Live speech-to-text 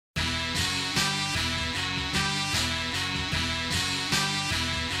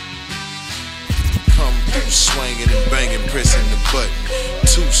swinging and banging, pressing the button.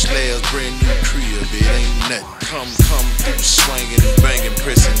 2 slabs, brand new crib, it ain't nothing. Come through, swinging and banging,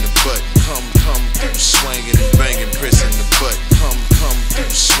 pressing the button. Come through, swinging and banging, pressing the button. Come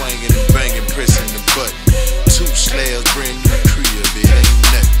through, swinging and banging, pressing the button. 2 slabs, brand new crib, it ain't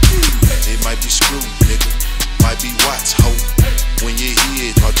nothing. It might be screwed, nigga, might be watts, ho. When you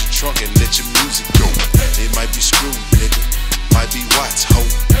hear it, out your trunk and let your music go. It might be screwed, nigga, might be watts, ho.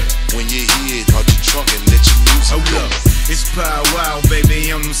 When you hear it, out your trunk and let your music go. It's power wow,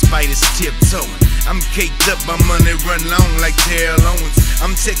 baby, on them spiders tiptoeing. I'm caked up, my money run long like Terrell Owens.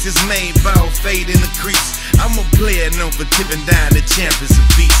 I'm Texas made, ball fade in the crease. I'm a player known for tipping down the champions of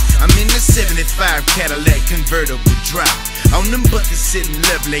beasts. I'm in the 75 Cadillac convertible drop. On them buckets sitting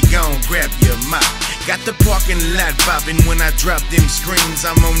lovely, gon' grab your mouth. Got the parking lot bopping when I drop them screens.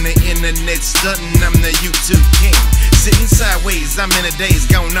 I'm on the internet stunting, I'm the YouTube king. Sitting sideways, I'm in a daze,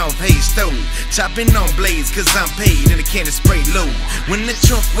 gone off hay stove. Chopping on blades, cause I'm paid and the candy spray low. When the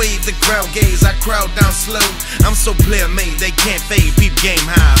trunk wave, the crowd gaze, I crowd down slow. I'm so player made, they can't fade, peep game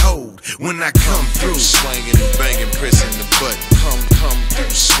high hold. When I come through, swinging and banging, pressing the button. Come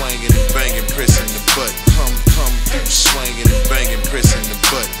through, swinging and banging, pressing the button. Come through, swinging and banging, pressing the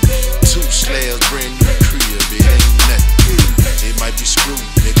button. 2 slabs, brand new crib, it ain't nothing. It might be screwed,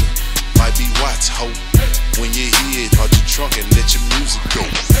 nigga, might be watts, ho. When you hear it, out your trunk and let your music go.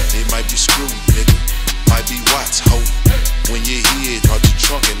 It might be screwed, nigga, might be watts, ho. When you hear it, out your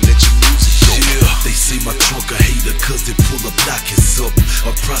trunk and let your music go. Yeah, they say my trunk a hater cause they pull up knockings up.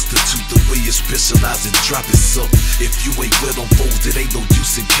 A prostitute, the way you specialize in dropping something. If you ain't wet on foes, it ain't no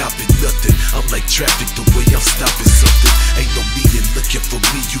use in copping nothing. I'm like traffic, the way I'm stopping something. Ain't no need in looking for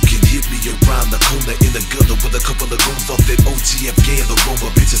me, you can hit me around the corner in the gutter with a couple of goons off that OGF gang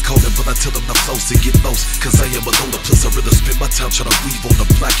aroma. Bitches calling, but I tell them not flows to get lost, cause I am a loner. Plus I rather spend my time trying to weave on the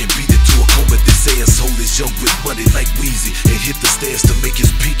block and beat it to a coma. This asshole is young with money like Weezy, and hit the stairs to make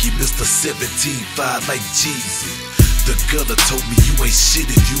his pinky Mr. 17-5 like Jeezy. The gutter told me you ain't shit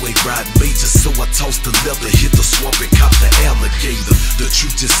if you ain't riding major, so I tossed the leather, hit the swamp and caught the alligator. The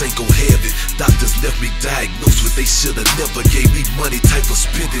truth just ain't gon' have it. Doctors left me diagnosed with they shoulda never gave me money. Type of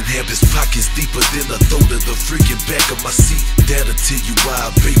spending habits, pockets deeper than the throat of the freaking back of my seat. That'll tell you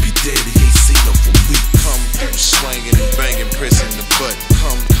why baby daddy ain't seen her for weeks. Come through, swinging and banging, pressing the button.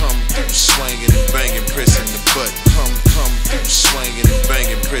 Come through, swinging and banging, pressing the button. Come through, swinging and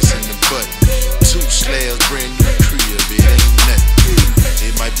banging, pressing the button. 2 slabs, brand new crib, it ain't nothing.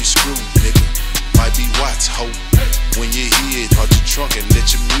 It might be screwed, nigga, might be watts, ho. When you hear it, out your trunk and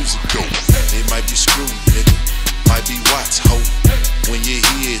let your music go. It might be screwed, nigga, might be watts, ho. When you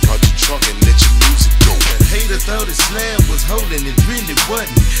hear it, out your trunk and let your music go. hater thought his slab was holding, it really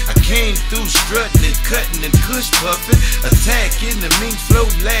wasn't. I came through strutting and cutting and kush puffing, attacking the mink flow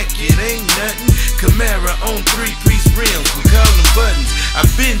like it ain't nothing. Camara on 3-piece rims, we call them buttons.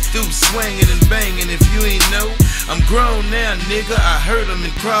 I've been through swinging and banging, if you ain't know. I'm grown now, nigga, I heard them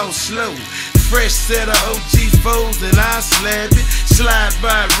and crawl slow. Fresh set of OG foes and I slab it. Slide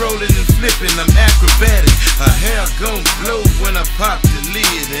by rolling and flipping, I'm acrobatic. Her hair gon' blow when I pop the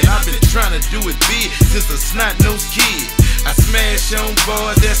lid, and I've been trying to do it big since a snot-nosed kid. I smash on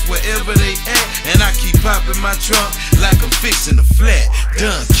board, that's wherever they at, and I keep popping my trunk like I'm fixing a flat.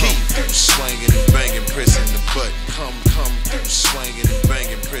 Done keep.